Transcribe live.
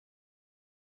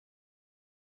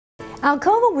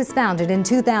Alcova was founded in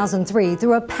 2003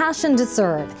 through a passion to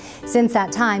serve. Since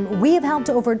that time, we have helped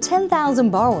over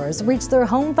 10,000 borrowers reach their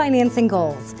home financing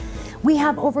goals. We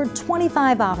have over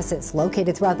 25 offices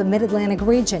located throughout the Mid-Atlantic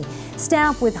region,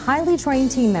 staffed with highly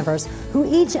trained team members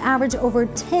who each average over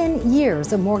 10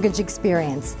 years of mortgage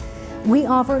experience. We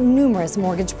offer numerous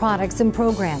mortgage products and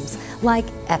programs like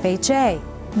FHA,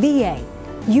 VA,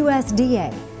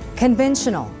 USDA,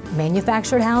 conventional,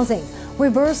 manufactured housing,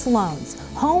 reverse loans,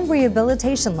 home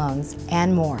rehabilitation loans,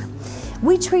 and more.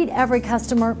 We treat every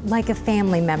customer like a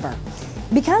family member.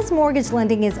 Because mortgage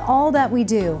lending is all that we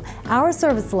do, our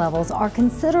service levels are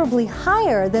considerably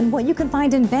higher than what you can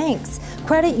find in banks,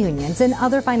 credit unions, and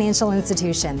other financial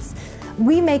institutions.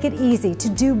 We make it easy to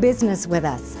do business with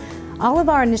us. All of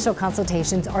our initial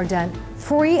consultations are done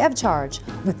free of charge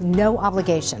with no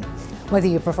obligation, whether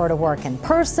you prefer to work in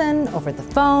person, over the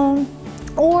phone,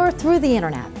 or through the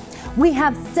internet. We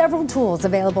have several tools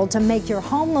available to make your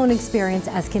home loan experience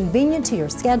as convenient to your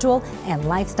schedule and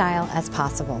lifestyle as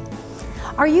possible.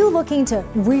 Are you looking to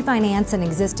refinance an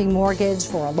existing mortgage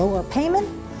for a lower payment?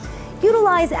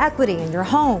 Utilize equity in your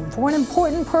home for an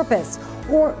important purpose,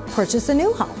 or purchase a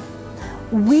new home?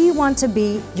 We want to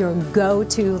be your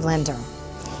go-to lender.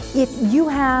 If you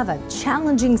have a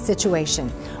challenging situation,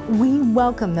 we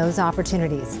welcome those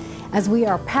opportunities as we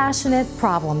are passionate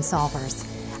problem solvers.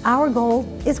 Our goal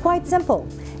is quite simple: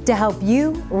 to help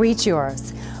you reach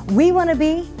yours. We want to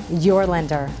be your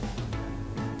lender.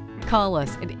 Call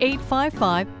us at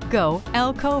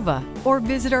 855-GO-ALCOVA or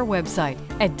visit our website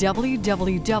at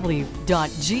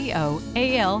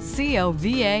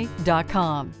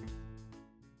www.goalcova.com.